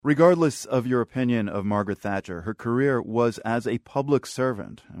Regardless of your opinion of Margaret Thatcher, her career was as a public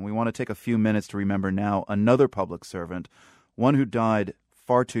servant. And we want to take a few minutes to remember now another public servant, one who died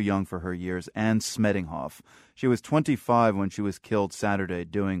far too young for her years, Anne Smedinghoff. She was 25 when she was killed Saturday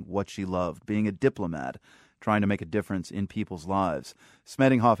doing what she loved, being a diplomat, trying to make a difference in people's lives.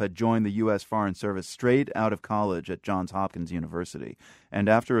 Smedinghoff had joined the U.S. Foreign Service straight out of college at Johns Hopkins University. And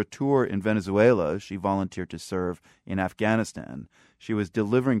after a tour in Venezuela, she volunteered to serve in Afghanistan. She was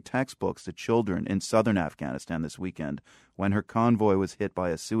delivering textbooks to children in southern Afghanistan this weekend when her convoy was hit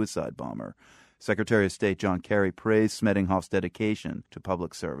by a suicide bomber. Secretary of State John Kerry praised Smedinghoff's dedication to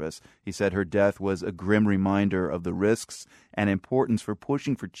public service. He said her death was a grim reminder of the risks and importance for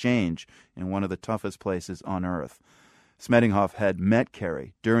pushing for change in one of the toughest places on earth. Smedinghoff had met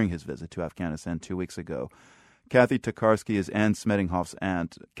Kerry during his visit to Afghanistan 2 weeks ago. Cathy Tokarski is Anne Smedinghoff's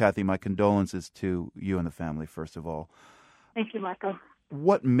aunt. Cathy, my condolences to you and the family, first of all. Thank you, Marco.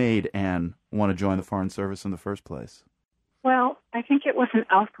 What made Anne want to join the Foreign Service in the first place? Well, I think it was an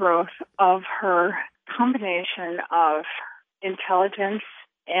outgrowth of her combination of intelligence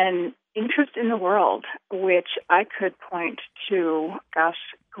and interest in the world, which I could point to,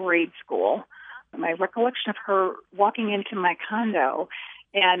 grade school. My recollection of her walking into my condo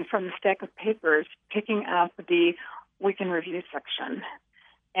and from the stack of papers, picking up the Week in Review section.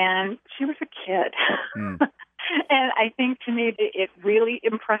 And she was a kid. And I think to me it really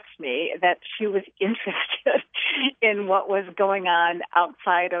impressed me that she was interested in what was going on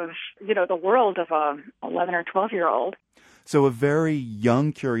outside of, the world of a 11 or 12-year-old. So a very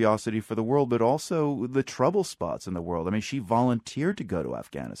young curiosity for the world, but also the trouble spots in the world. I mean, she volunteered to go to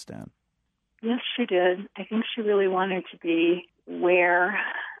Afghanistan. Yes, she did. I think she really wanted to be where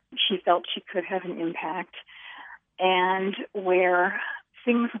she felt she could have an impact and where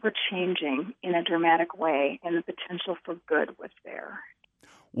things were changing in a dramatic way, and the potential for good was there.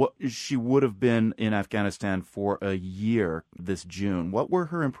 Well, she would have been in Afghanistan for a year this June. What were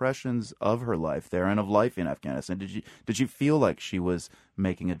her impressions of her life there and of life in Afghanistan? Did she feel like she was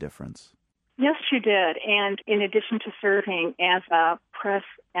making a difference? Yes, she did. And in addition to serving as a press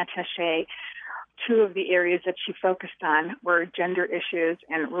attaché, two of the areas that she focused on were gender issues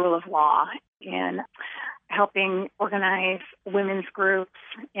and rule of law, in helping organize women's groups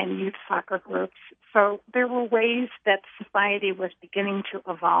and youth soccer groups. So there were ways that society was beginning to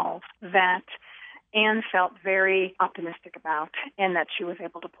evolve that Anne felt very optimistic about and that she was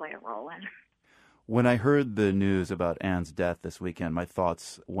able to play a role in. When I heard the news about Anne's death this weekend, my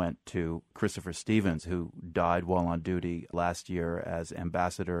thoughts went to Christopher Stevens, who died while on duty last year as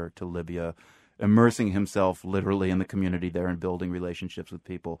ambassador to Libya, immersing himself literally in the community there and building relationships with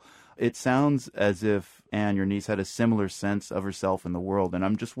people. It sounds as if Anne, your niece, had a similar sense of herself in the world. And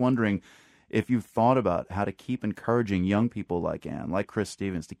I'm just wondering if you've thought about how to keep encouraging young people like Anne, like Chris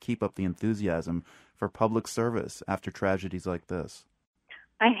Stevens, to keep up the enthusiasm for public service after tragedies like this.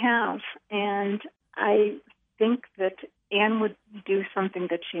 I have, and I think that Anne would do something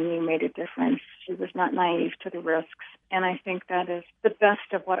that she knew made a difference. She was not naive to the risks, and I think that is the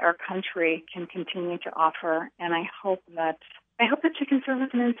best of what our country can continue to offer. And I hope that she can serve as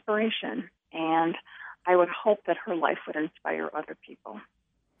an inspiration, and I would hope that her life would inspire other people.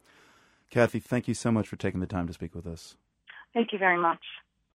 Cathy, thank you so much for taking the time to speak with us. Thank you very much.